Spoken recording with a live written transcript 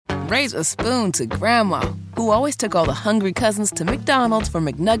raise a spoon to Grandma, who always took all the hungry cousins to McDonald's for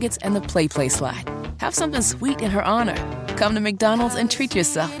McNuggets and the Play Slide. Have something sweet in her honor. Come to McDonald's and treat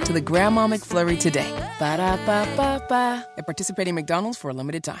yourself to the Grandma McFlurry today. Ba-da-ba-ba-ba. At participating McDonald's for a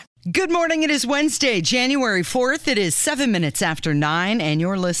limited time. Good morning. It is Wednesday, January 4th. It is 7 minutes after 9, and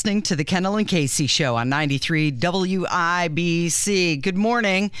you're listening to the Kendall and Casey Show on 93 WIBC. Good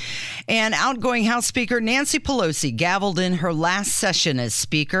morning. And outgoing House Speaker Nancy Pelosi gavelled in her last session as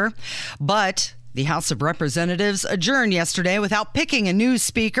Speaker, but the House of Representatives adjourned yesterday without picking a new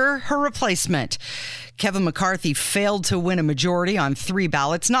Speaker, her replacement. Kevin McCarthy failed to win a majority on 3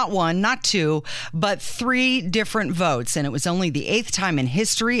 ballots, not 1, not 2, but 3 different votes. And it was only the 8th time in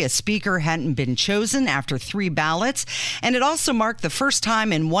history a Speaker hadn't been chosen after 3 ballots. And it also marked the first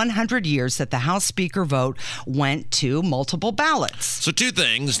time in 100 years that the House Speaker vote went to multiple ballots. So 2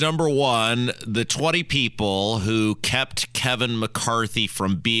 things. Number 1, the 20 people who kept Kevin McCarthy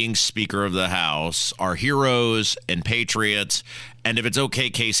from being Speaker of the House are heroes and patriots. And if it's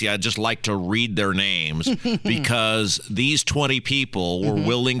okay, Casey, I'd just like to read their names because these 20 people were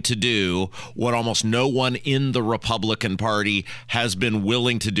willing to do what almost no one in the Republican Party has been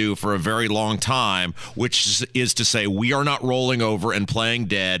willing to do for a very long time, which is to say, we are not rolling over and playing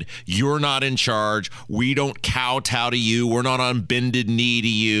dead. You're not in charge. We don't kowtow to you. We're not on bended knee to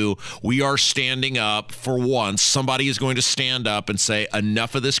you. We are standing up for once. Somebody is going to stand up and say,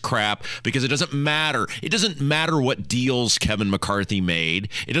 enough of this crap, because it doesn't matter. It doesn't matter what deals Kevin McCarthy made.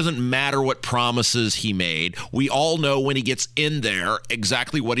 It doesn't matter what promises he made. We all know when he gets in there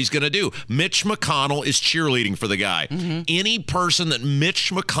exactly what he's going to do. Mitch McConnell is cheerleading for the guy. Any person that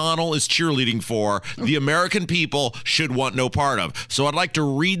Mitch McConnell is cheerleading for, the American people should want no part of. So I'd like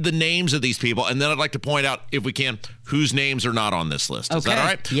to read the names of these people, and then I'd like to point out, if we can, whose names are not on this list. Is that all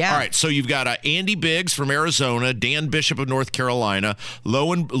right? Yeah. All right. So you've got Andy Biggs from Arizona, Dan Bishop of North Carolina,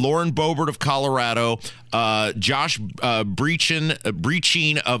 Lauren Boebert of Colorado, Josh Breaching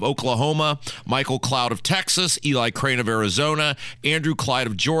of Oklahoma, Michael Cloud of Texas, Eli Crane of Arizona, Andrew Clyde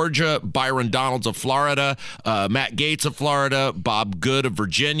of Georgia, Byron Donalds of Florida, Matt Gaetz of Florida, Bob Good of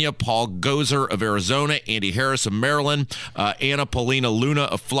Virginia, Paul Gozer of Arizona, Andy Harris of Maryland, Anna Paulina Luna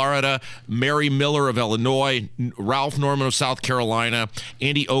of Florida, Mary Miller of Illinois, Ralph Norman of South Carolina,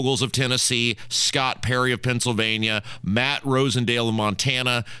 Andy Ogles of Tennessee, Scott Perry of Pennsylvania, Matt Rosendale of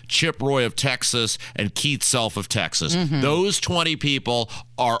Montana, Chip Roy of Texas, and Keith Self of Texas. Those 20 people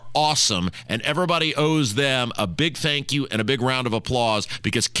are awesome, and everybody owes them a big thank you and a big round of applause,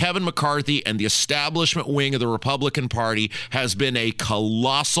 because Kevin McCarthy and the establishment wing of the Republican Party has been a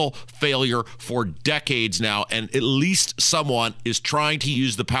colossal failure for decades now, and at least someone is trying to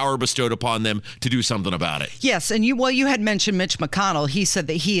use the power bestowed upon them to do something about it. Yes, and you had mentioned Mitch McConnell. He said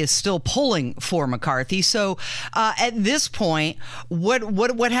that he is still pulling for McCarthy. So at this point,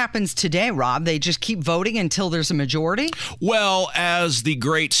 what happens today, Rob? They just keep voting until there's a majority? Well, as the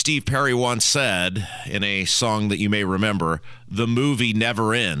great Steve Perry once said in a song that you may remember, the movie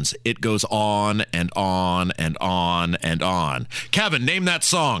never ends. It goes on and on and on and on. Kevin, name that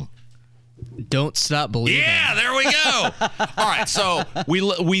song. Don't Stop Believing. Yeah, there we go. All right, so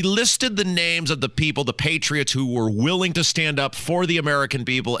we listed the names of the people, the patriots who were willing to stand up for the American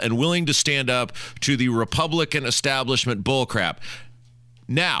people and willing to stand up to the Republican establishment bullcrap.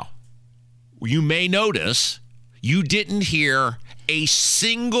 Now, you may notice you didn't hear a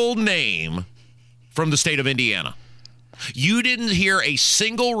single name from the state of Indiana. You didn't hear a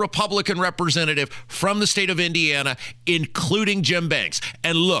single Republican representative from the state of Indiana, including Jim Banks.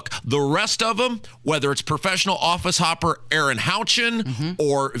 And look, the rest of them, whether it's professional office hopper Aaron Houchin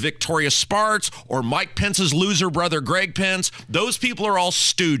or Victoria Spartz or Mike Pence's loser brother Greg Pence, those people are all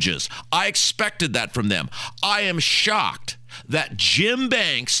stooges. I expected that from them. I am shocked that Jim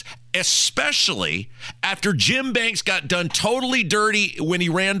Banks, especially after Jim Banks got done totally dirty when he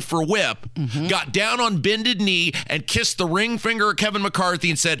ran for whip, got down on bended knee and kissed the ring finger of Kevin McCarthy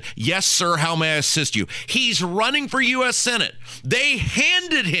and said, "Yes, sir, how may I assist you?" He's running for U.S. Senate. They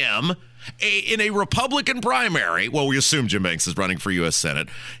handed him in a Republican primary. Well, we assume Jim Banks is running for U.S. Senate.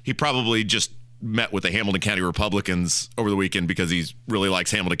 He probably just met with the Hamilton County Republicans over the weekend because he really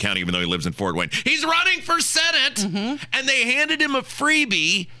likes Hamilton County, even though he lives in Fort Wayne. He's running for Senate, and they handed him a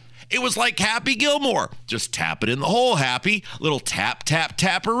freebie. It was like Happy Gilmore. Just tap it in the hole, Happy. Little tap, tap,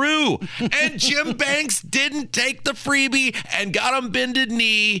 taparoo. And Jim Banks didn't take the freebie and got on bended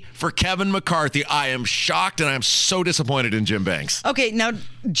knee for Kevin McCarthy. I am shocked, and I'm so disappointed in Jim Banks. Okay, now,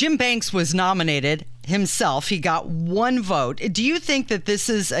 Jim Banks was nominated himself. He got 1 vote. Do you think that this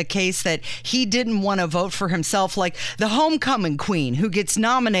is a case that he didn't want to vote for himself, like the homecoming queen who gets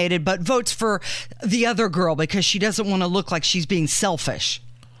nominated but votes for the other girl because she doesn't want to look like she's being selfish?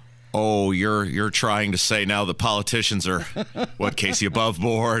 Oh, you're trying to say now the politicians are, what, Casey, above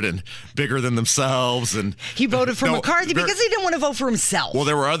board and bigger than themselves? And he voted for McCarthy because he didn't want to vote for himself. Well,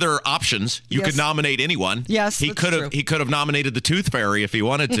 there were other options. You could nominate anyone. Yes, he could have. He could have nominated the Tooth Fairy if he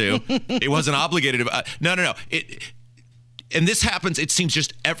wanted to. He wasn't obligated to. No. And this happens, it seems,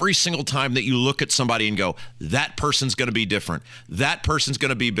 just every single time that you look at somebody and go, that person's going to be different. That person's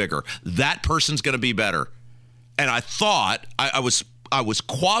going to be bigger. That person's going to be better. And I thought I was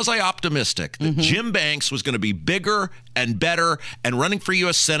quasi-optimistic that Jim Banks was going to be bigger and better and running for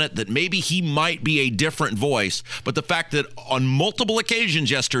U.S. Senate, that maybe he might be a different voice. But the fact that on multiple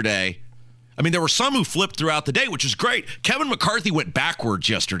occasions yesterday, I mean, there were some who flipped throughout the day, which is great. Kevin McCarthy went backwards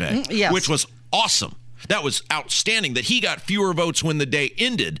yesterday, which was awesome. That was outstanding that he got fewer votes when the day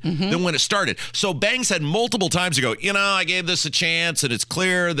ended than when it started. So Banks had multiple times to go, I gave this a chance and it's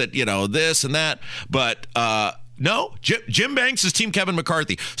clear that, this and that. But no, Jim Banks is Team Kevin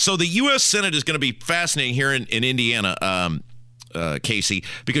McCarthy. So the U.S. Senate is going to be fascinating here in Indiana, Casey,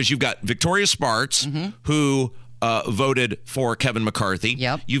 because you've got Victoria Spartz, who voted for Kevin McCarthy.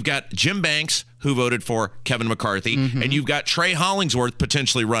 Yep. You've got Jim Banks, who voted for Kevin McCarthy. And you've got Trey Hollingsworth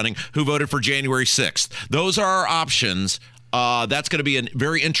potentially running, who voted for January 6th. Those are our options. That's going to be a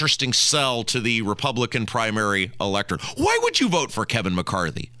very interesting sell to the Republican primary electorate. Why would you vote for Kevin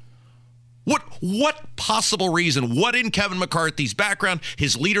McCarthy? What possible reason? What in Kevin McCarthy's background,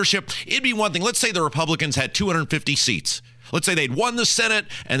 his leadership? It'd be one thing. Let's say the Republicans had 250 seats. Let's say they'd won the Senate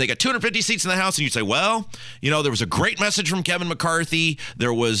and they got 250 seats in the House, and you'd say, well, there was a great message from Kevin McCarthy.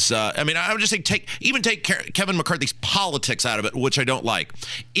 There was, I would just say take Kevin McCarthy's politics out of it, which I don't like.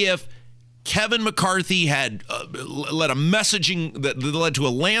 If Kevin McCarthy had led a messaging that led to a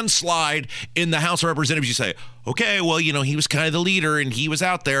landslide in the House of Representatives, you say, okay, well, he was kind of the leader and he was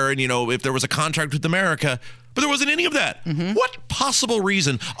out there, and, if there was a contract with America, but there wasn't any of that. What possible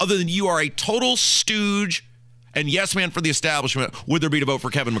reason, other than you are a total stooge and yes man for the establishment, would there be to vote for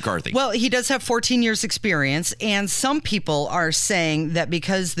Kevin McCarthy? Well, he does have 14 years experience, and some people are saying that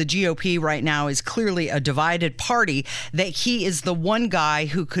because the GOP right now is clearly a divided party, that he is the one guy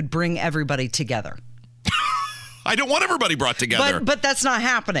who could bring everybody together. I don't want everybody brought together. But that's not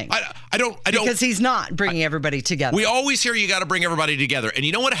happening. I don't. Because he's not bringing everybody together. We always hear you got to bring everybody together. And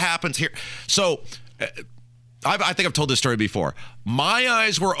you know what happens here? So I think I've told this story before. My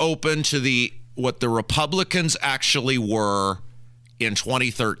eyes were open to what the Republicans actually were in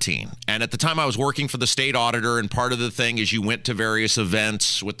 2013. And at the time I was working for the state auditor, and part of the thing is you went to various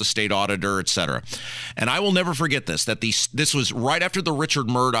events with the state auditor, et cetera. And I will never forget this was right after the Richard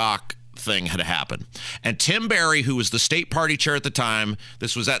Murdoch thing had happened. And Tim Berry, who was the state party chair at the time,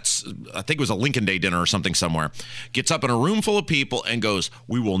 this was at, I think it was a Lincoln Day dinner or something somewhere, gets up in a room full of people and goes,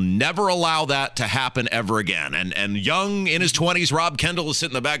 we will never allow that to happen ever again. And young, in his 20s, Rob Kendall is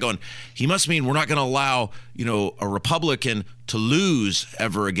sitting in the back going, he must mean we're not going to allow, a Republican to lose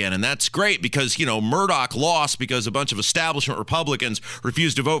ever again. And that's great because, Murdoch lost because a bunch of establishment Republicans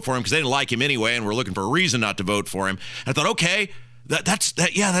refused to vote for him because they didn't like him anyway and were looking for a reason not to vote for him. And I thought, okay,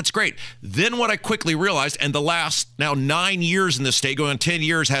 that's great. Then what I quickly realized, and the last now 9 years in this state, going on 10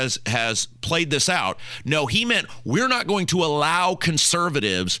 years, has played this out. No, he meant we're not going to allow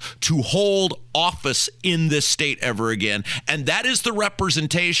conservatives to hold office in this state ever again. And that is the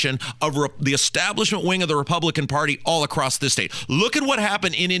representation of the establishment wing of the Republican Party all across this state. Look at what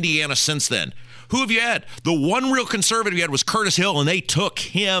happened in Indiana since then. Who have you had? The one real conservative you had was Curtis Hill, and they took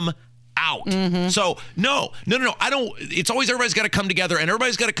him out. So no. I don't. It's always everybody's got to come together, and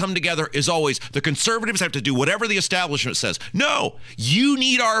everybody's got to come together is always the conservatives have to do whatever the establishment says. No, you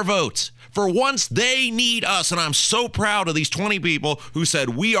need our votes. For once, they need us, and I'm so proud of these 20 people who said,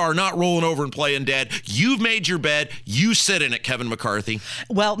 we are not rolling over and playing dead. You've made your bed. You sit in it, Kevin McCarthy.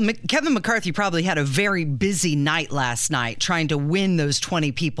 Well, Kevin McCarthy probably had a very busy night last night trying to win those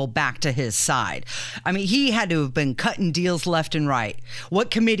 20 people back to his side. I mean, he had to have been cutting deals left and right.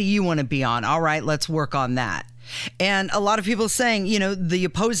 What committee you want to be on? All right, let's work on that. And a lot of people saying, the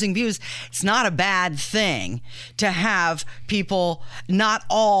opposing views, it's not a bad thing to have people not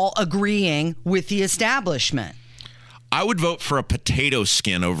all agreeing with the establishment. I would vote for a potato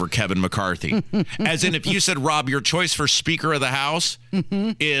skin over Kevin McCarthy. As in, if you said, Rob, your choice for Speaker of the House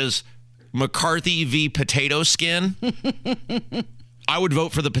is McCarthy v. potato skin, I would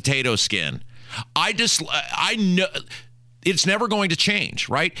vote for the potato skin. I know it's never going to change,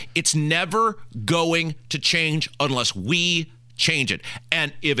 right? It's never going to change unless we change it.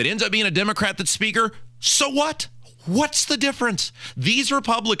 And if it ends up being a Democrat that's Speaker, so what? What's the difference? These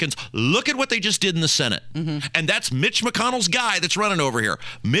Republicans, look at what they just did in the Senate. And that's Mitch McConnell's guy that's running over here.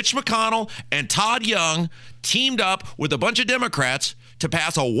 Mitch McConnell and Todd Young teamed up with a bunch of Democrats to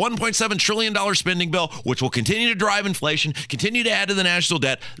pass a $1.7 trillion spending bill, which will continue to drive inflation, continue to add to the national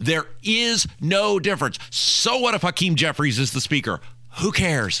debt. There is no difference. So what if Hakeem Jeffries is the speaker? Who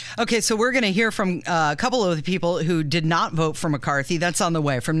cares? Okay, so we're going to hear from a couple of the people who did not vote for McCarthy. That's on the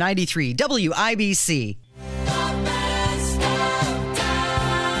way from 93 WIBC.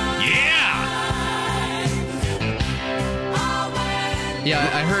 Yeah,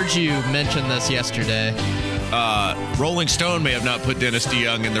 I heard you mention this yesterday. Rolling Stone may have not put Dennis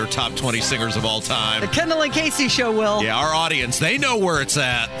DeYoung in their top 20 singers of all time. The Kendall and Casey Show will. Yeah, our audience, they know where it's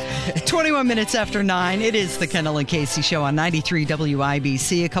at. 21 minutes after 9, it is the Kendall and Casey Show on 93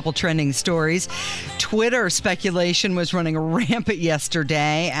 WIBC. A couple trending stories. Twitter speculation was running rampant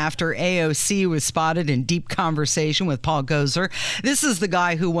yesterday after AOC was spotted in deep conversation with Paul Gozer. This is the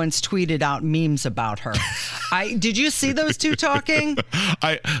guy who once tweeted out memes about her. Did you see those two talking?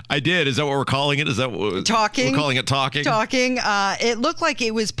 I did. Is that what we're calling it? Is that what talking? We're calling it talking? Talking. It looked like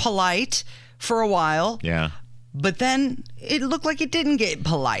it was polite for a while. Yeah. But then it looked like it didn't get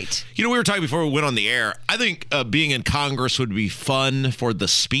polite. You know, we were talking before we went on the air. I think being in Congress would be fun for the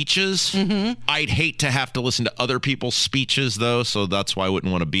speeches. Mm-hmm. I'd hate to have to listen to other people's speeches, though, so that's why I wouldn't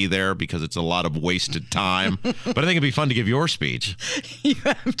want to be there, because it's a lot of wasted time. But I think it'd be fun to give your speech. You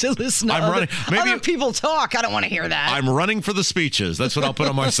have to listen to other people talk. I don't want to hear that. I'm running for the speeches. That's what I'll put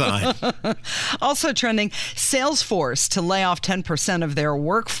on my sign. Also trending, Salesforce to lay off 10% of their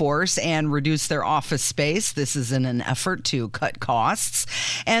workforce and reduce their office space. This is in an effort to cut costs.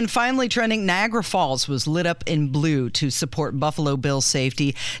 And finally trending, Niagara Falls was lit up in blue to support Buffalo Bills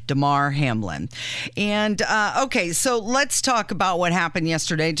safety Damar Hamlin. And okay, so let's talk about what happened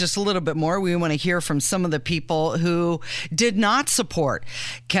yesterday just a little bit more. We want to hear from some of the people who did not support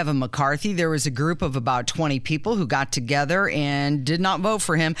Kevin McCarthy. There was a group of about 20 people who got together and did not vote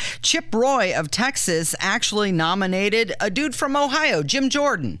for him. Chip Roy of Texas actually nominated a dude from Ohio, Jim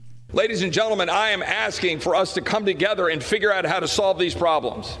Jordan. Ladies and gentlemen, I am asking for us to come together and figure out how to solve these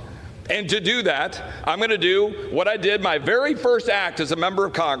problems. And to do that, I'm going to do what I did my very first act as a member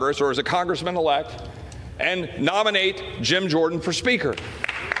of Congress, or as a congressman-elect, and nominate Jim Jordan for Speaker.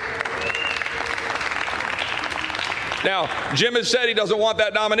 Now, Jim has said he doesn't want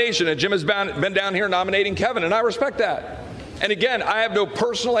that nomination, and Jim has been down here nominating Kevin, and I respect that. And again, I have no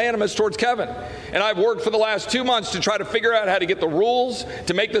personal animus towards Kevin. And I've worked for the last 2 months to try to figure out how to get the rules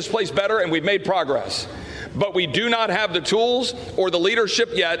to make this place better, and we've made progress. But we do not have the tools or the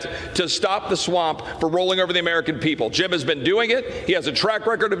leadership yet to stop the swamp for rolling over the American people. Jim has been doing it. He has a track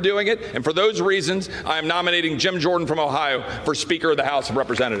record of doing it. And for those reasons, I am nominating Jim Jordan from Ohio for Speaker of the House of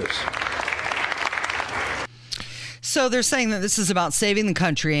Representatives. So they're saying that this is about saving the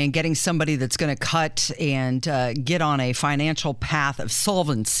country and getting somebody that's going to cut and get on a financial path of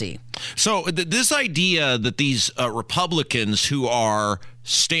solvency. So this idea that these Republicans who are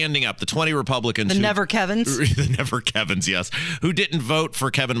standing up, the 20 Republicans, the Never Kevins, the Never Kevins, yes, who didn't vote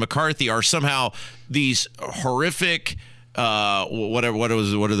for Kevin McCarthy, are somehow these horrific. What are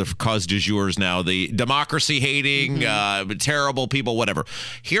the cause du jours now? The democracy hating, terrible people, whatever.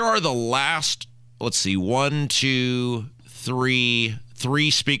 Here are the last. Let's see, 1, 2, 3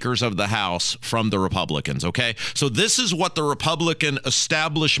 speakers of the House from the Republicans, okay? So this is what the Republican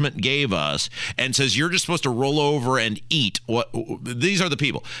establishment gave us and says you're just supposed to roll over and eat. These are the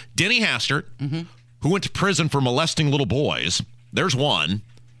people. Denny Hastert, who went to prison for molesting little boys. There's one.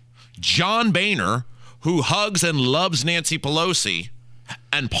 John Boehner, who hugs and loves Nancy Pelosi.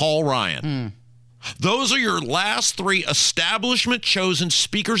 And Paul Ryan. Those are your last 3 establishment-chosen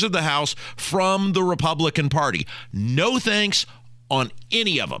speakers of the House from the Republican Party. No thanks on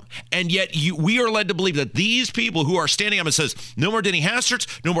any of them. And yet we are led to believe that these people who are standing up and says, no more Denny Hasterts,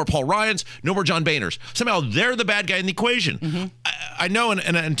 no more Paul Ryans, no more John Boehners, somehow they're the bad guy in the equation. I know,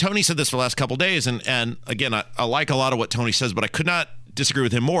 and Tony said this for the last couple of days, and again, I like a lot of what Tony says, but I could not disagree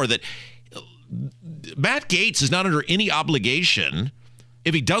with him more, that Matt Gaetz is not under any obligation,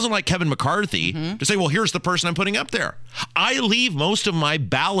 if he doesn't like Kevin McCarthy, to say, well, here's the person I'm putting up there. I leave most of my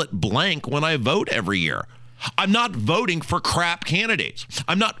ballot blank when I vote every year. I'm not voting for crap candidates.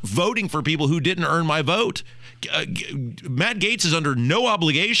 I'm not voting for people who didn't earn my vote. Matt Gaetz is under no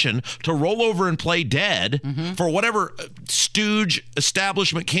obligation to roll over and play dead for whatever stooge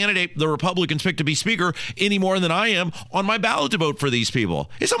establishment candidate the Republicans pick to be speaker any more than I am on my ballot to vote for these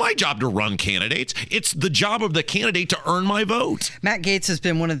people. It's not my job to run candidates. It's the job of the candidate to earn my vote. Matt Gaetz has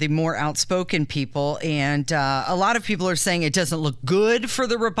been one of the more outspoken people, and a lot of people are saying it doesn't look good for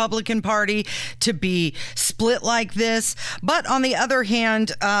the Republican Party to be split like this. But on the other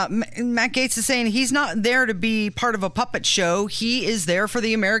hand, Matt Gaetz is saying he's not there to be part of a puppet show. He is there for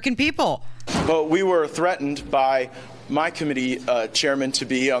the American people. But we were threatened by my committee chairman to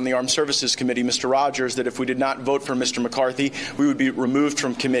be on the Armed Services Committee, Mr. Rogers, that if we did not vote for Mr. McCarthy, we would be removed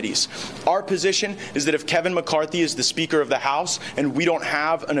from committees. Our position is that if Kevin McCarthy is the Speaker of the House and we don't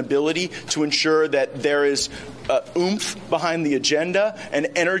have an ability to ensure that there is oomph behind the agenda and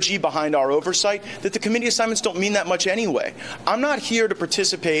energy behind our oversight, that the committee assignments don't mean that much anyway. I'm not here to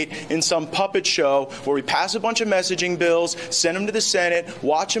participate in some puppet show where we pass a bunch of messaging bills, send them to the Senate,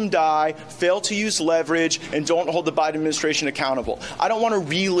 watch them die, fail to use leverage, and don't hold the Biden administration accountable. I don't want to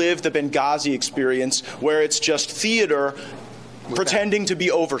relive the Benghazi experience where it's just theater pretending to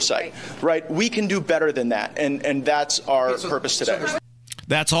be oversight, right? We can do better than that, and that's our purpose today.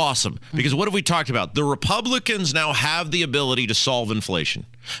 That's awesome. Because what have we talked about? The Republicans now have the ability to solve inflation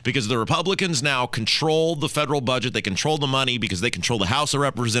because the Republicans now control the federal budget. They control the money because they control the House of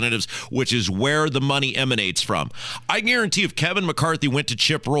Representatives, which is where the money emanates from. I guarantee if Kevin McCarthy went to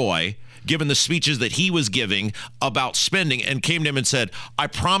Chip Roy, given the speeches that he was giving about spending, and came to him and said, I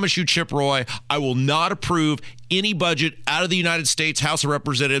promise you, Chip Roy, I will not approve any budget out of the United States House of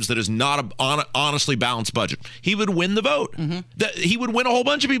Representatives that is not an honestly balanced budget, he would win the vote. He would win a whole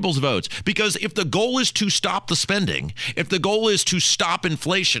bunch of people's votes, because if the goal is to stop the spending, if the goal is to stop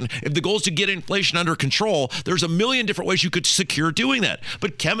inflation, if the goal is to get inflation under control, there's a million different ways you could secure doing that.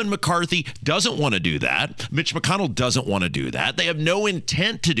 But Kevin McCarthy doesn't want to do that. Mitch McConnell doesn't want to do that. They have no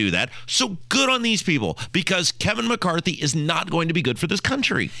intent to do that. So good on these people, because Kevin McCarthy is not going to be good for this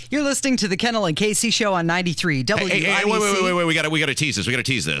country. You're listening to the Kendall and Casey Show on 93 WIBC. Hey, wait. We got to tease this. We got to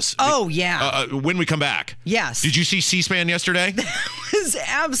tease this. Oh, yeah. When we come back. Yes. Did you see C-SPAN yesterday? That was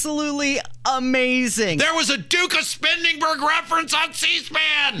absolutely amazing. There was a Duke of Spendingburg reference on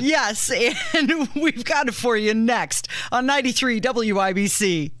C-SPAN. Yes, and we've got it for you next on 93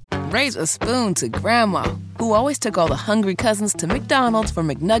 WIBC. Raise a spoon to Grandma, who always took all the hungry cousins to McDonald's for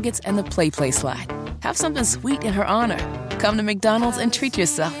McNuggets and the Play Slide. Have something sweet in her honor. Come to McDonald's and treat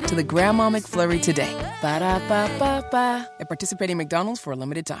yourself to the Grandma McFlurry today. Ba-da-ba-ba-ba. At participating McDonald's for a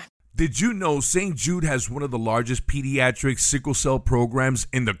limited time. Did you know St. Jude has one of the largest pediatric sickle cell programs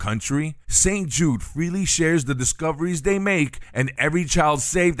in the country? St. Jude freely shares the discoveries they make, and every child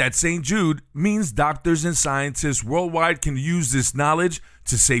saved at St. Jude means doctors and scientists worldwide can use this knowledge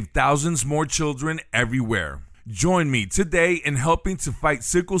to save thousands more children everywhere. Join me today in helping to fight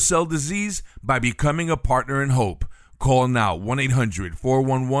sickle cell disease by becoming a partner in hope. Call now,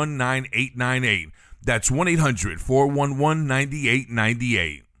 1-800-411-9898. That's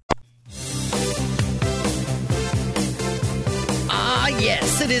 1-800-411-9898.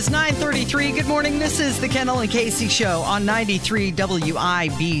 Yes, it is 9:33. Good morning. This is the Kendall and Casey Show on 93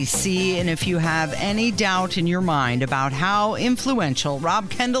 WIBC. And if you have any doubt in your mind about how influential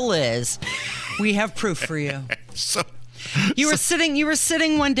Rob Kendall is, we have proof for you. You were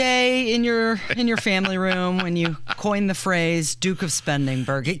sitting one day in your family room when you coined the phrase Duke of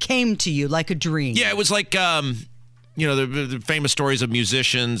Spendingburg. It came to you like a dream. Yeah, it was like the famous stories of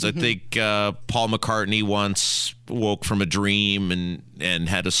musicians. I think Paul McCartney once woke from a dream and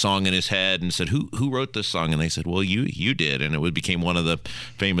had a song in his head and said, who wrote this song? And they said, well, you did. And it became one of the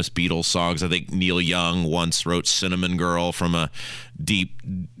famous Beatles songs. I think Neil Young once wrote Cinnamon Girl from a deep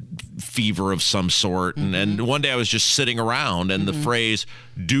fever of some sort. And one day I was just sitting around and the phrase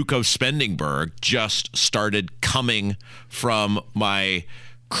Duke of Spendingburg just started coming from my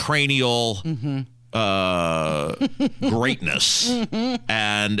cranial greatness,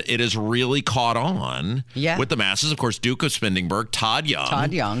 and it has really caught on with the masses. Of course, Duke of Spendingburg, Todd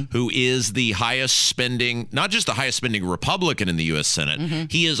Young, who is the highest spending, not just the highest spending Republican in the U.S.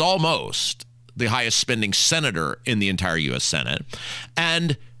 Senate, he is almost the highest spending senator in the entire U.S. Senate.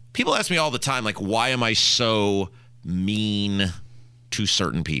 And people ask me all the time, like, why am I so mean to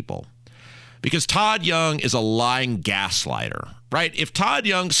certain people? Because Todd Young is a lying gaslighter, right? If Todd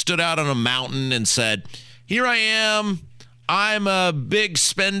Young stood out on a mountain and said, here I am, I'm a big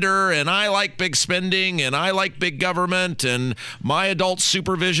spender and I like big spending and I like big government and my adult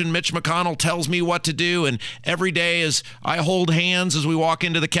supervision, Mitch McConnell, tells me what to do. And every day as I hold hands as we walk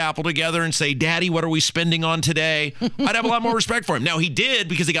into the Capitol together and say, Daddy, what are we spending on today? I'd have a lot more respect for him. Now, he did,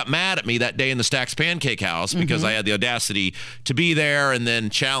 because he got mad at me that day in the Stacks Pancake House because I had the audacity to be there and then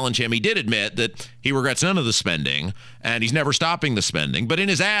challenge him. He did admit that he regrets none of the spending and he's never stopping the spending. But in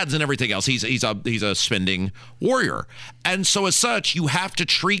his ads and everything else, he's a spending warrior. And so as such, you have to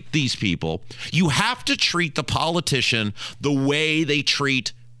treat these people, you have to treat the politician the way they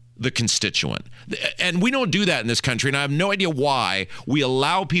treat the constituent. And we don't do that in this country, and I have no idea why we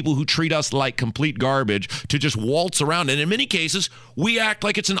allow people who treat us like complete garbage to just waltz around. And in many cases, we act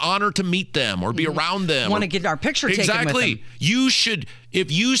like it's an honor to meet them or be around them. Want to get our picture taken with them. You should,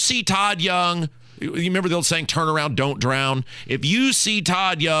 if you see Todd Young You remember the old saying, turn around, don't drown? If you see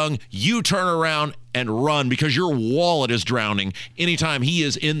Todd Young, you turn around and run because your wallet is drowning anytime he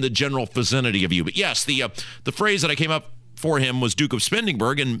is in the general vicinity of you. But yes, the phrase that I came up for him was Duke of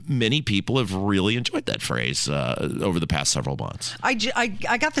Spendingburg, and many people have really enjoyed that phrase over the past several months. I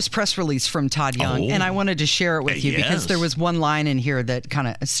got this press release from Todd Young, and I wanted to share it with you because there was one line in here that kind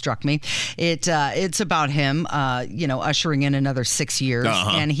of struck me. It's about him, ushering in another 6 years,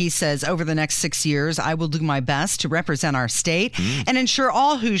 and he says, over the next 6 years, I will do my best to represent our state and ensure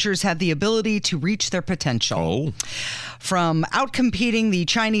all Hoosiers have the ability to reach their potential. From outcompeting the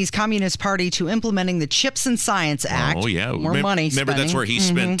Chinese Communist Party to implementing the Chips and Science Act. Oh, yeah. More money spending. Remember, that's where he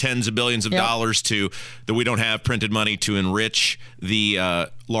spent tens of billions of dollars that we don't have printed money to enrich the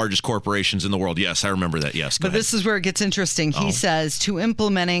largest corporations in the world. Yes, I remember that. Yes, go ahead. This is where it gets interesting. He says to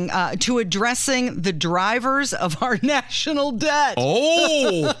addressing the drivers of our national debt.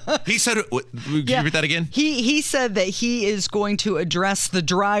 He said, can you repeat that again? He said that he is going to address the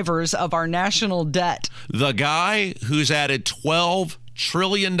drivers of our national debt. The guy who's added $12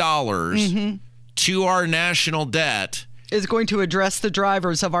 trillion to our national debt is going to address the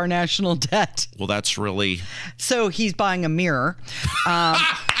drivers of our national debt. Well, that's really... So he's buying a mirror.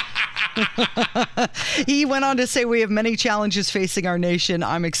 He went on to say, we have many challenges facing our nation.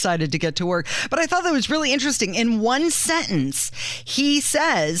 I'm excited to get to work. But I thought that was really interesting. In one sentence, he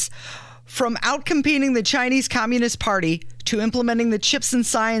says, from outcompeting the Chinese Communist Party to implementing the Chips and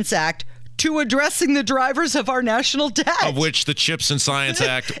Science Act to addressing the drivers of our national debt. Of which the Chips and Science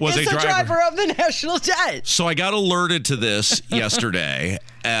Act was a driver of the national debt. So I got alerted to this yesterday.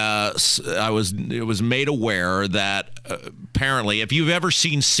 It was made aware that apparently, if you've ever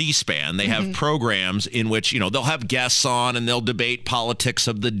seen C-SPAN, they have programs in which, they'll have guests on and they'll debate politics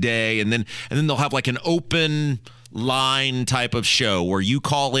of the day. And then they'll have like an open line type of show where you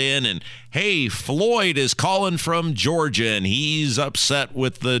call in and, hey, Floyd is calling from Georgia and he's upset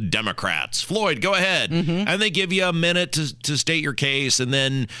with the Democrats. Floyd, go ahead. And they give you a minute to state your case, and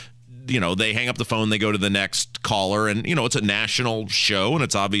then they hang up the phone, they go to the next caller, and it's a national show, and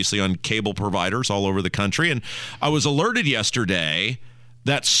it's obviously on cable providers all over the country. And I was alerted yesterday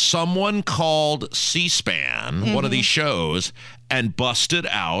that someone called C-SPAN, one of these shows, and busted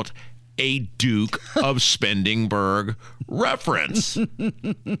out a Duke of Spendingburg reference.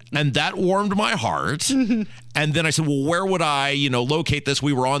 And that warmed my heart. And then I said, well, where would I, locate this?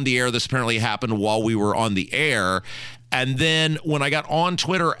 We were on the air. This apparently happened while we were on the air. And then when I got on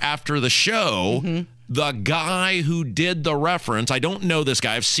Twitter after the show, the guy who did the reference, I don't know this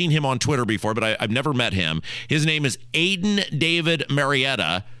guy. I've seen him on Twitter before, but I've never met him. His name is Aiden David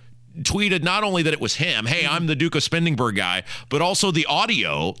Marietta. Tweeted not only that it was him, hey, I'm the Duke of Spendingburg guy, but also the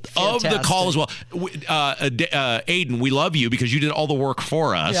audio of the call as well. Aiden, we love you because you did all the work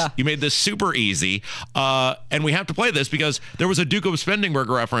for us. Yeah. You made this super easy. And we have to play this because there was a Duke of Spendingburg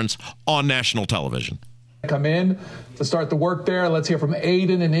reference on national television. Come in to start the work there. Let's hear from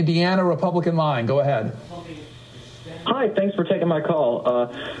Aiden in Indiana, Republican line. Go ahead. Hi, thanks for taking my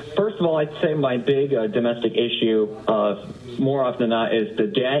call. First of all, I'd say my big domestic issue, more often than not, is the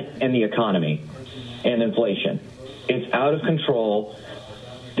debt and the economy and inflation. It's out of control.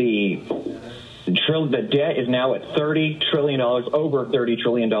 The debt is now at $30 trillion, over $30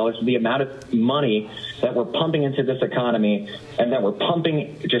 trillion. The amount of money that we're pumping into this economy and that we're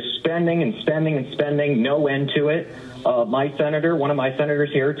pumping, just spending and spending and spending, no end to it. One of my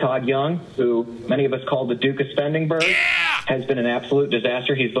senators here, Todd Young, who many of us call the Duke of Spendingburg, has been an absolute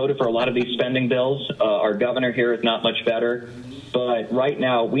disaster. He's voted for a lot of these spending bills. Our governor here is not much better. But right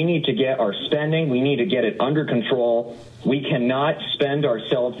now, we need to get our spending. We need to get it under control. We cannot spend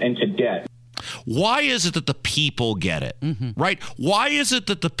ourselves into debt. Why is it that the people get it, right? Why is it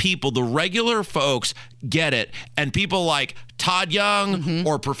that the people, the regular folks, get it, and people like Todd Young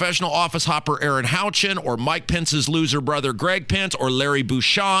or professional office hopper Aaron Houchin or Mike Pence's loser brother Greg Pence or Larry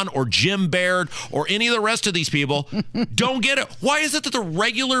Bouchon or Jim Baird or any of the rest of these people don't get it? Why is it that the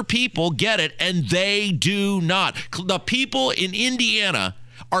regular people get it and they do not? The people in Indiana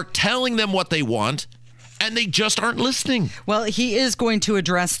are telling them what they want, and they just aren't listening. Well, he is going to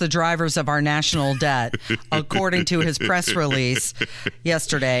address the drivers of our national debt, according to his press release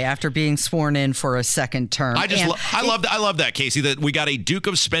yesterday after being sworn in for a second term. I love that, Casey, that we got a Duke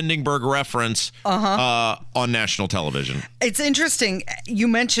of Spendingburg reference on national television. It's interesting. You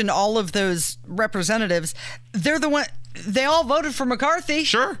mentioned all of those representatives. They all voted for McCarthy.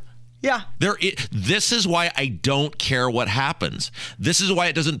 Sure. Yeah. This is why I don't care what happens. This is why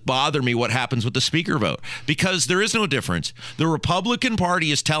it doesn't bother me what happens with the speaker vote, because there is no difference. The Republican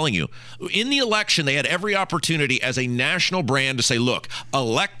Party is telling you in the election, they had every opportunity as a national brand to say, look,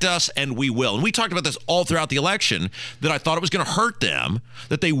 elect us and we will. And we talked about this all throughout the election, that I thought it was going to hurt them,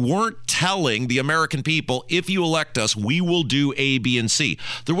 that they weren't telling the American people, if you elect us, we will do A, B, and C.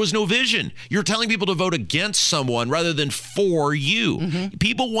 There was no vision. You're telling people to vote against someone rather than for you. Mm-hmm.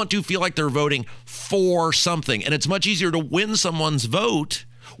 People want to feel like they're voting for something, and it's much easier to win someone's vote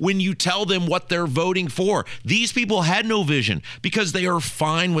when you tell them what they're voting for. These people had no vision because they are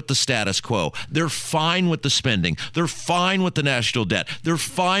fine with the status quo. They're fine with the spending. They're fine with the national debt. They're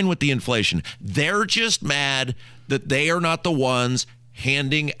fine with the inflation. They're just mad that they are not the ones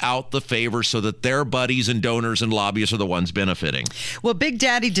handing out the favors so that their buddies and donors and lobbyists are the ones benefiting. Well, Big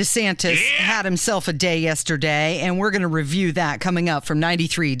Daddy DeSantis had himself a day yesterday, and we're going to review that coming up from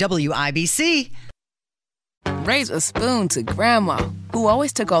 93 WIBC. Raise a spoon to Grandma, who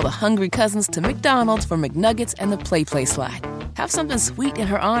always took all the hungry cousins to McDonald's for McNuggets and the Play Slide. Have something sweet in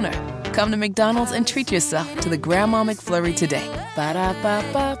her honor. Come to McDonald's and treat yourself to the Grandma McFlurry today.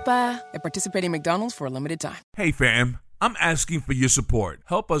 Ba-da-ba-ba-ba. At participating McDonald's for a limited time. Hey, fam. I'm asking for your support.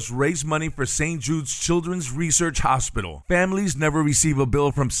 Help us raise money for St. Jude's Children's Research Hospital. Families never receive a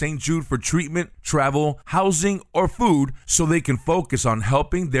bill from St. Jude for treatment, travel, housing, or food, so they can focus on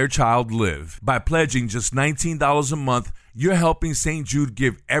helping their child live. By pledging just $19 a month, you're helping St. Jude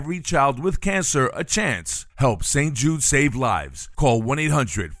give every child with cancer a chance. Help St. Jude save lives. Call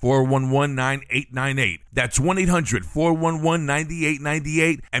 1-800-411-9898. That's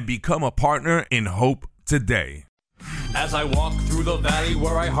 1-800-411-9898 and become a partner in hope today. As I walk through the valley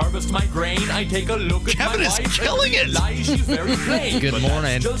where I harvest my grain, I take a look at Kevin my is wife killing and it. realize she's very plain. Good But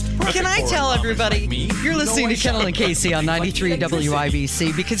morning. that's just perfect Can I for tell a novice everybody, like me. you're listening to Kendall and Casey on 93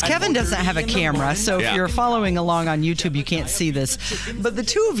 WIBC, because Kevin doesn't have a camera, so if you're following along on YouTube, you can't see this. But the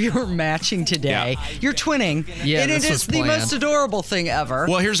two of you are matching today. Yeah. You're twinning, Yeah, and it this is was the planned. most adorable thing ever.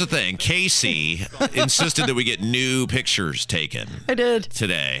 Well, here's the thing. Casey insisted that we get new pictures taken. I did.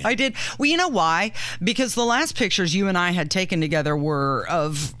 Today. I did. Well, you know why? Because the last pictures you and I had taken together were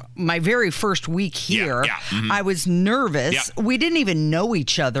of my very first week here. Yeah. Mm-hmm. I was nervous. Yeah. We didn't even know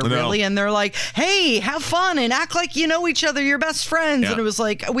each other, really. And they're like, hey, have fun and act like you know each other. You're best friends. Yeah. And it was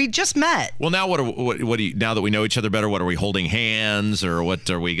like, we just met. Well, now what do you, now that we know each other better, what are we holding hands, or what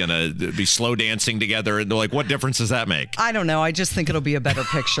are we going to be slow dancing together? And they're like, what difference does that make? I don't know. I just think it'll be a better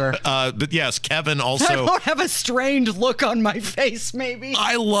picture. But yes, Kevin I also. don't have a strained look on my face, maybe.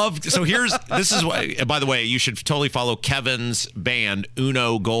 This is why, by the way, you should totally follow Kevin's band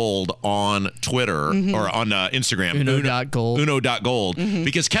Uno Gold on Twitter or on Instagram. Uno.gold. Uno.gold.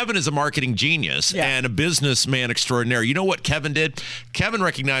 Because Kevin is a marketing genius and a businessman extraordinaire. You know what Kevin did? Kevin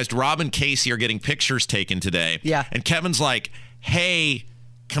recognized Rob and Casey are getting pictures taken today. Yeah. And Kevin's like, hey,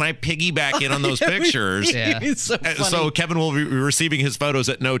 can I piggyback in on those pictures? Yeah. It's so funny. So Kevin will be receiving his photos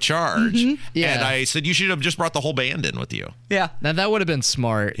at no charge. Yeah. And I said, you should have just brought the whole band in with you. Yeah. Now, that would have been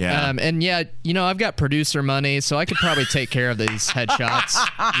smart. Yeah. And yeah, I've got producer money, so I could probably take care of these headshots,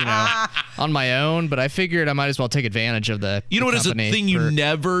 on my own. But I figured I might as well take advantage of the You know what is a company thing you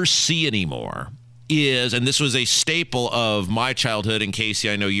never see anymore is, and this was a staple of my childhood, and Casey,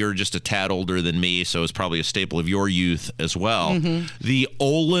 I know you're just a tad older than me, so it's probably a staple of your youth as well. The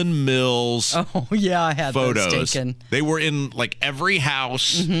Olin Mills Oh, yeah, I had photos. those taken. They were in like every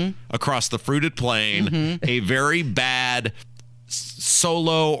house across the fruited plain. A very bad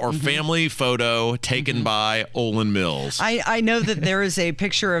solo or family photo taken by Olin Mills. I know that there is a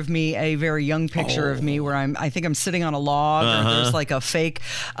picture of me, a very young picture of me, where I think I'm sitting on a log, or there's like a fake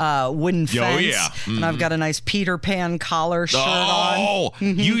wooden fence, and I've got a nice Peter Pan collar shirt on.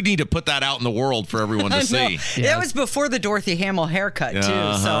 You need to put that out in the world for everyone to see. That was before the Dorothy Hamill haircut, too,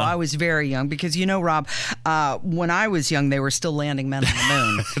 so I was very young, because Rob, when I was young, they were still landing men on the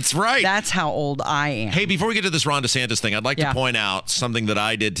moon. That's right. That's how old I am. Hey, before we get to this Ron DeSantis thing, I'd like to point out something that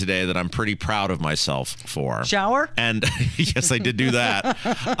I did today that I'm pretty proud of myself for. Shower? And yes, I did do that.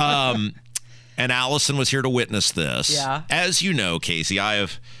 And Allison was here to witness this. Yeah. As you know, Casey,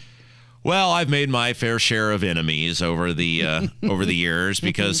 I've made my fair share of enemies over the years,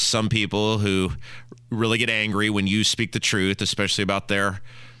 because some people who really get angry when you speak the truth, especially about their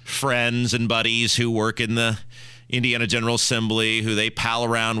friends and buddies who work in the Indiana General Assembly, who they pal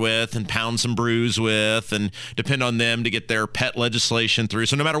around with and pound some brews with and depend on them to get their pet legislation through.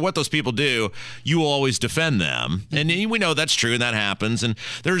 So no matter what those people do, you will always defend them. And we know that's true, and that happens. And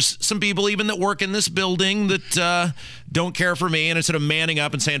there's some people even that work in this building that don't care for me, and instead of manning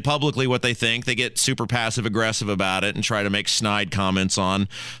up and saying publicly what they think, they get super passive-aggressive about it and try to make snide comments on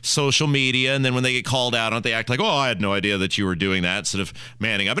social media. And then when they get called out on it, they act like, oh, I had no idea that you were doing that, instead of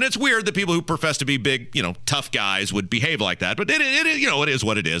manning up. And it's weird that people who profess to be big, tough guys would behave like that. But it is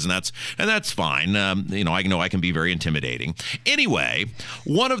what it is, and that's fine. I know I can be very intimidating. Anyway,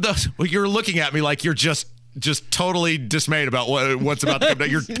 one of those, you're looking at me like you're just totally dismayed about what's about to come down.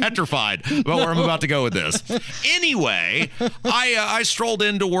 You're petrified about where I'm about to go with this. Anyway, I strolled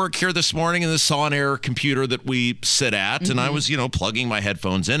into work here this morning in the on-air computer that we sit at, and I was, plugging my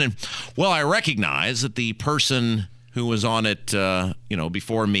headphones in, and I recognize that the person who was on it,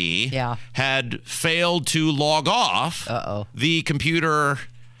 before me, had failed to log off the computer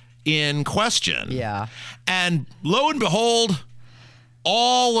in question. Yeah. And lo and behold,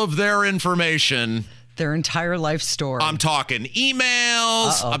 all of their information, their entire life story. I'm talking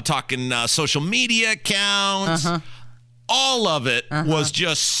emails. I'm talking social media accounts. All of it was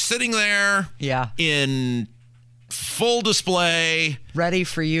just sitting there in full display. Ready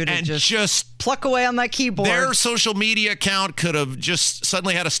for you to just pluck away on that keyboard. Their social media account could have just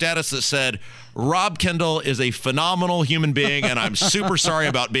suddenly had a status that said, Rob Kendall is a phenomenal human being, and I'm super sorry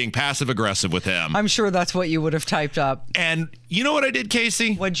about being passive-aggressive with him. I'm sure that's what you would have typed up. And you know what I did,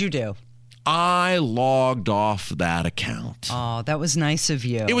 Casey? What'd you do? I logged off that account. Oh, that was nice of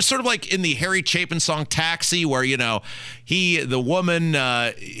you. It was sort of like in the Harry Chapin song Taxi, where, the woman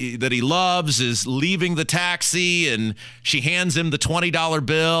that he loves is leaving the taxi and she hands him the $20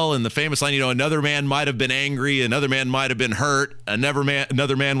 bill, and the famous line, another man might have been angry, another man might have been hurt, another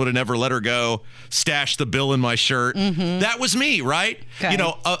man would have never let her go, stash the bill in my shirt. That was me, right? Okay.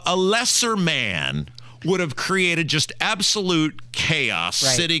 A lesser man would have created just absolute chaos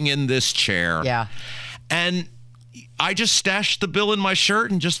sitting in this chair. Yeah. And I just stashed the bill in my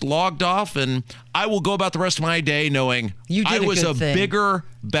shirt and just logged off, and I will go about the rest of my day knowing I was a bigger,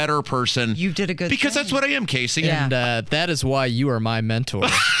 better person. You did a good thing. Because that's what I am, Casey. Yeah. And that is why you are my mentor.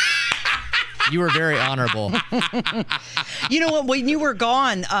 You were very honorable. You know what? When you were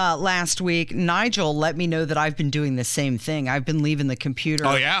gone last week, Nigel let me know that I've been doing the same thing. I've been leaving the computer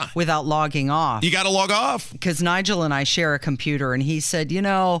without logging off. You got to log off. Because Nigel and I share a computer, and he said,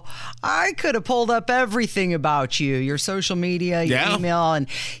 I could have pulled up everything about you, your social media, your email. And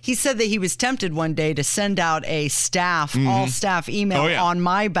he said that he was tempted one day to send out a all-staff email on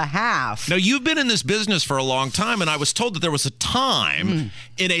my behalf. Now, you've been in this business for a long time, and I was told that there was a time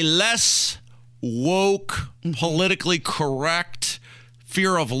in a less woke, politically correct,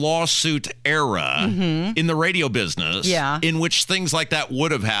 fear of lawsuit era in the radio business in which things like that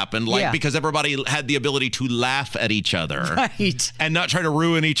would have happened, because everybody had the ability to laugh at each other and not try to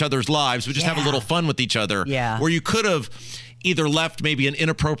ruin each other's lives, but just have a little fun with each other, where you could have either left maybe an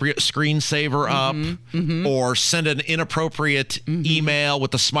inappropriate screensaver up or send an inappropriate email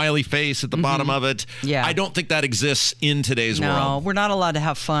with a smiley face at the bottom of it. Yeah. I don't think that exists in today's world. No, we're not allowed to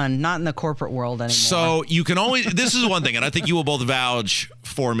have fun, not in the corporate world anymore. So you can always, this is one thing, and I think you will both vouch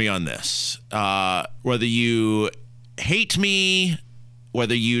for me on this. Whether you hate me,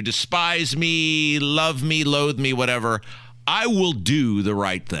 whether you despise me, love me, loathe me, whatever, I will do the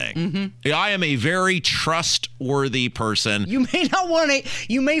right thing. I am a very trustworthy person. You may not want to,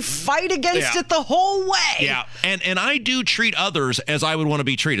 you may fight against it the whole way. Yeah. And I do treat others as I would want to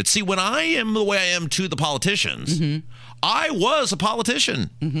be treated. See, when I am the way I am to the politicians, I was a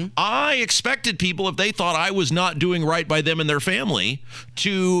politician. I expected people, if they thought I was not doing right by them and their family,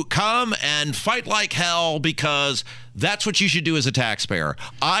 to come and fight like hell, because that's what you should do as a taxpayer.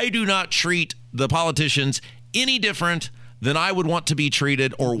 I do not treat the politicians any different than I would want to be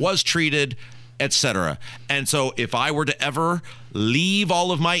treated or was treated, etc. And so if I were to ever leave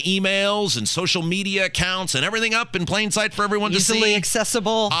all of my emails and social media accounts and everything up in plain sight for everyone to see, easily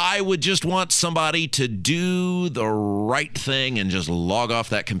accessible, I would just want somebody to do the right thing and just log off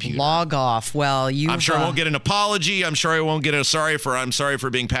that computer. Log off. Well, I'm sure I won't get an apology. I'm sure I won't get a I'm sorry for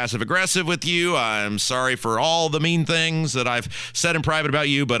being passive aggressive with you. I'm sorry for all the mean things that I've said in private about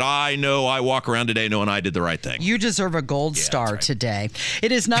you, but I know I walk around today knowing I did the right thing. You deserve a gold star today.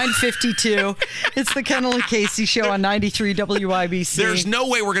 It is 9:52. It's the Kendall and Casey show on 93 WIBC. There's no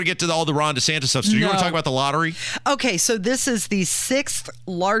way we're going to get to all the Ron DeSantis stuff. So you want to talk about the lottery? Okay, so this is the 6th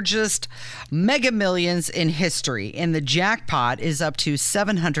largest Mega Millions in history, and the jackpot is up to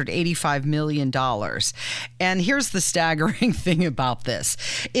 $785 million. And here's the staggering thing about this.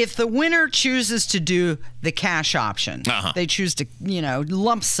 If the winner chooses to do the cash option, they choose to,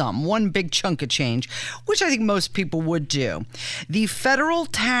 lump sum, one big chunk of change, which I think most people would do, the federal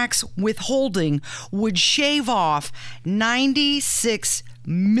tax withholding would shave off $96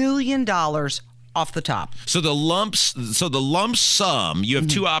 million off the top. So the lump sum, you have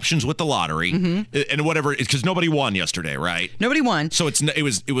two options with the lottery, and whatever, because nobody won yesterday, right? Nobody won. So it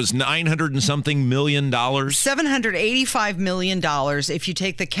was 900 and something million dollars. $785 million. If you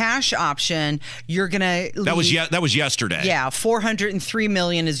take the cash option, you're gonna. That was yesterday. Yeah, $403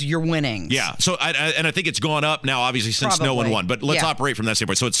 million is your winnings. Yeah. So I think it's gone up now, obviously, since no one won. But let's operate from that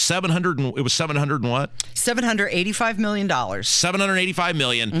standpoint. So it's 700 and what? $785 million. $785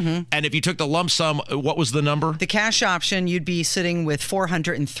 million. And if you took the lump sum, what was the number? The cash option, you'd be sitting with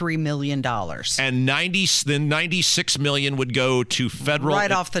 $403 million. And 96 million would go to federal,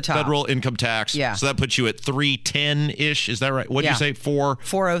 right off the top, federal income tax. Yeah. So that puts you at 310-ish. Is that right? What did you say?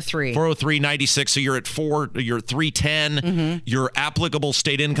 403. 403, 96. So you're at 310. Your applicable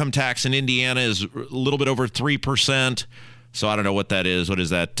state income tax in Indiana is a little bit over 3%. So I don't know what that is. What is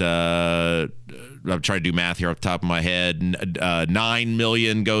that? I'm trying to do math here off the top of my head. 9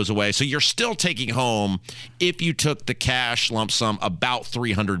 million goes away. So you're still taking home, if you took the cash lump sum, about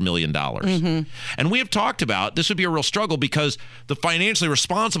 $300 million. And we have talked about this would be a real struggle because the financially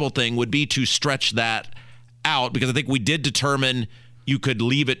responsible thing would be to stretch that out, because I think we did determine you could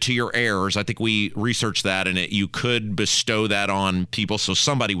leave it to your heirs. I think we researched that, and you could bestow that on people, so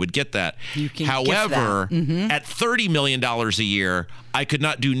somebody would get that. However, at $30 million a year, I could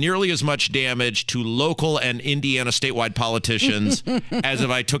not do nearly as much damage to local and Indiana statewide politicians as if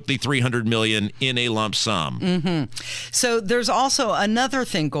I took the $300 million in a lump sum. So there's also another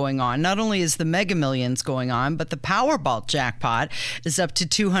thing going on. Not only is the Mega Millions going on, but the Powerball jackpot is up to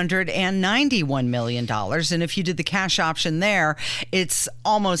 $291 million. And if you did the cash option there, it's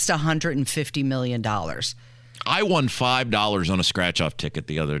almost $150 million. I won $5 on a scratch-off ticket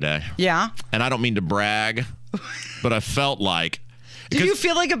the other day. Yeah. And I don't mean to brag, but I felt like... Did you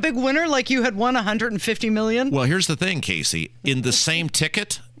feel like a big winner, like you had won $150 million? Well, here's the thing, Casey. In the same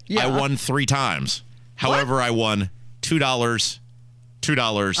ticket, I won 3 times. However, I won $2,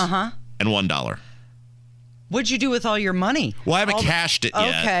 $2, and $1. What'd you do with all your money? Well, I haven't cashed it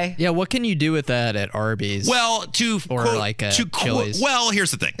yet. Okay. Yeah, what can you do with that at Arby's? Well, Chili's. Well,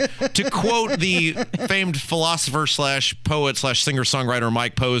 here's the thing. To quote the famed philosopher / poet / singer-songwriter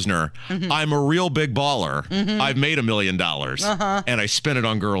Mike Posner, I'm a real big baller. I've made $1 million, and I spent it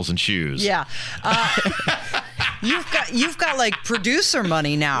on girls and shoes. Yeah. You've got like producer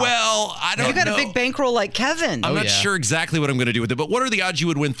money now. Well, I don't know. You got a big bankroll like Kevin. I'm not sure exactly what I'm going to do with it, but what are the odds you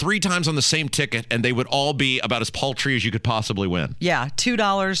would win 3 times on the same ticket and they would all be about as paltry as you could possibly win? Yeah, $2,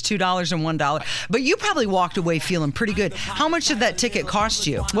 $2, and $1. But you probably walked away feeling pretty good. How much did that ticket cost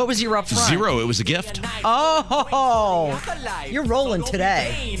you? What was your upfront? $0. It was a gift. Oh, you're rolling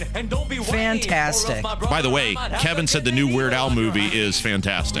today. Fantastic. By the way, Kevin said the new Weird Al movie is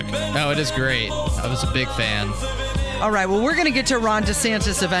fantastic. Oh, it is great. I was a big fan. All right, well, we're going to get to Ron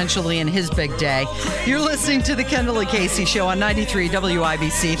DeSantis eventually in his big day. You're listening to the Kendall and Casey show on 93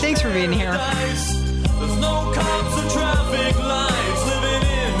 WIBC. Thanks for being here. There's no cops or traffic lights, living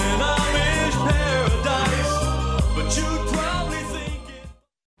in an Amish paradise, but you'd probably think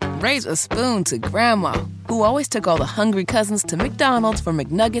it. Raise a spoon to Grandma, who always took all the hungry cousins to McDonald's for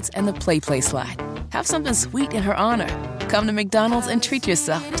McNuggets and the Play Slide. Have something sweet in her honor. Come to McDonald's and treat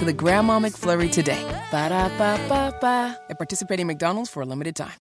yourself to the Grandma McFlurry today. Ba-da-ba-ba-ba. At participating McDonald's for a limited time.